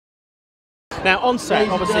Now, on set,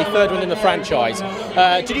 obviously, third one in the franchise.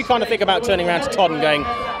 Did you kind of think about turning around to Todd and going,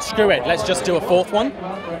 screw it, let's just do a fourth one?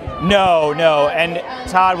 No, and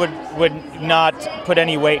Todd would not put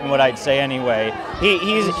any weight in what I'd say anyway.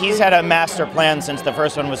 He's had a master plan since the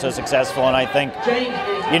first one was so successful, and I think,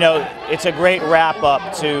 you know, it's a great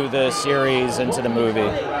wrap-up to the series and to the movie.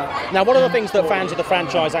 Now, what are the things that fans of the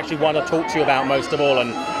franchise actually want to talk to you about most of all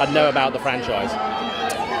and know about the franchise?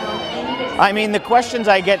 I mean, the questions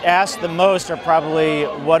I get asked the most are probably,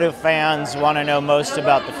 what do fans want to know most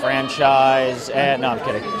about the franchise? And, no, I'm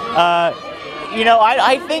kidding. You know,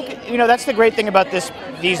 I think, you know, that's the great thing about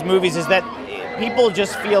these movies is that people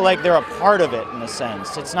just feel like they're a part of it in a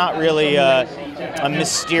sense. It's not really a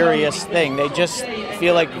mysterious thing. They just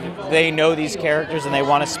feel like they know these characters and they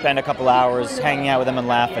want to spend a couple hours hanging out with them and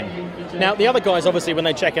laughing. Now, the other guys, obviously, when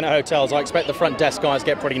they check in at hotels, I expect the front desk guys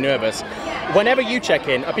get pretty nervous. Whenever you check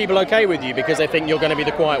in, are people okay with you because they think you're going to be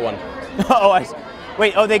the quiet one?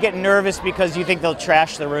 Wait, they get nervous because you think they'll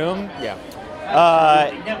trash the room? Yeah.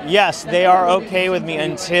 Yes, they are okay with me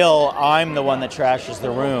until I'm the one that trashes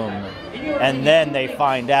the room. And then they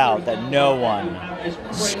find out that no one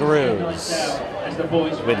screws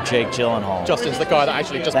with Jake Gyllenhaal. Justin's the guy that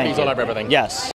actually just pees all over everything. Yes.